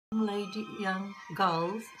young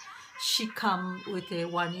girls. She come with a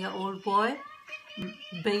 1-year-old boy,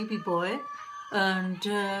 baby boy, and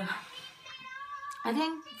I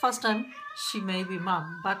think first time she may be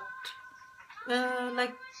mom, but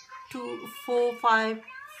like 2, 4, 5,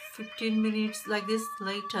 15 minutes like this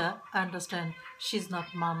later, I understand she's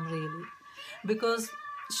not mom really, because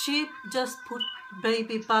she just put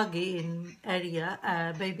baby buggy in area,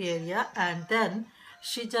 baby area, and then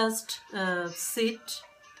she just sit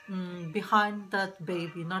behind that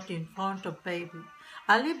baby, not in front of baby.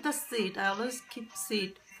 I leave the seat. I always keep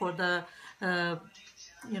seat for the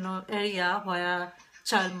area where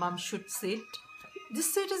child mom should sit.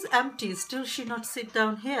 This seat is empty. Still, she not sit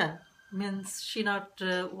down here. Means she not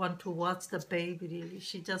want to watch the baby really.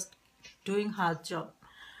 She just doing her job.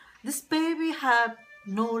 This baby had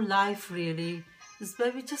no life really. This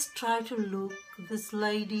baby just try to look this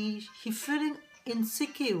lady. He feeling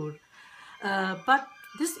insecure, but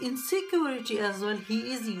this insecurity as well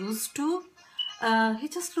he is used to. He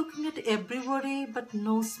just looking at everybody, but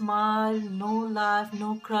no smile, no laugh,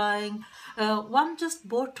 no crying. One just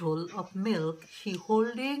bottle of milk he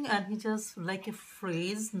holding, and he just like a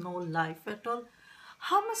freeze, no life at all.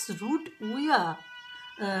 How much rude we are.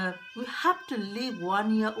 We have to leave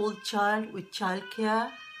 1-year-old child with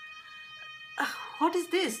childcare. What is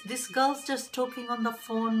this? This girl's just talking on the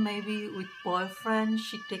phone, maybe with boyfriend.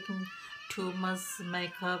 She taking too much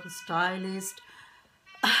makeup, stylist.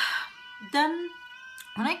 Then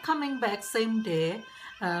when I coming back same day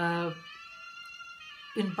by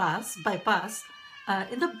bus,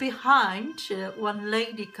 in the behind one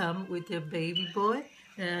lady come with a baby boy.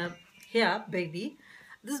 Here baby,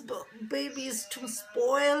 this baby is too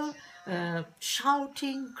spoiled,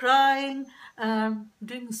 shouting, crying,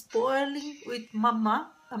 doing spoiling with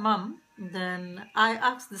mom. Then I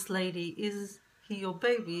asked this lady, is he your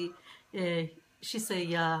baby? She say,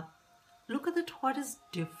 yeah. Look at that, what is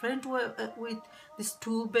different with these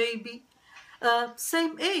two baby,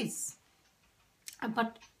 same age,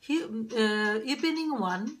 but he evening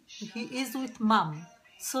one he is with mom,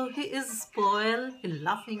 so he is spoiled, he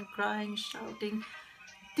laughing, crying, shouting.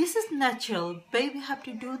 This is natural, baby have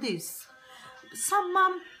to do this. Some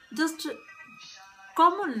mom just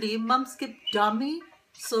commonly moms keep dummy,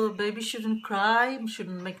 so baby shouldn't cry,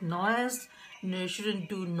 shouldn't make noise, shouldn't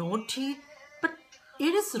do naughty. But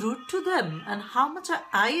it is rude to them. And how much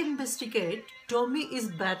I investigate, dummy is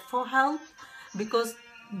bad for health, because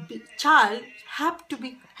child have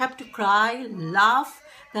to cry, laugh,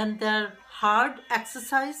 then their hard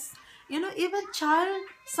exercise. Even child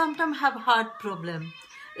sometimes have heart problem.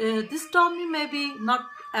 This tummy may be not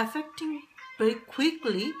affecting very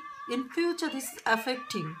quickly. In future, this is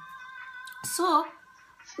affecting. So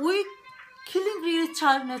we killing really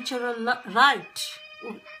child natural right.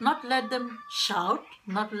 Not let them shout,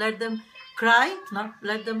 not let them cry, not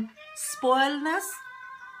let them spoilness.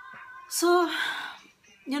 So,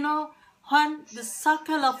 when the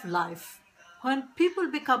circle of life, when people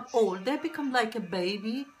become old, they become like a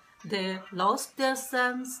baby. They lost their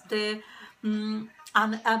sense. They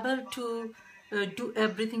unable to do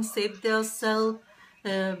everything, save themselves.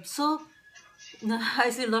 So I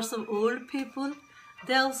see lots of old people.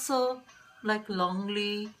 They also like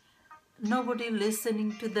lonely. Nobody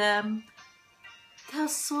listening to them. They're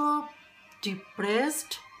so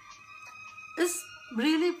depressed. It's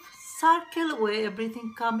really circle away,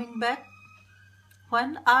 everything coming back.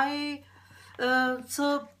 When I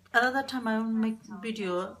so another time I will make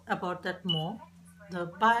video about that more. The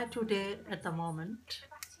bye today at the moment.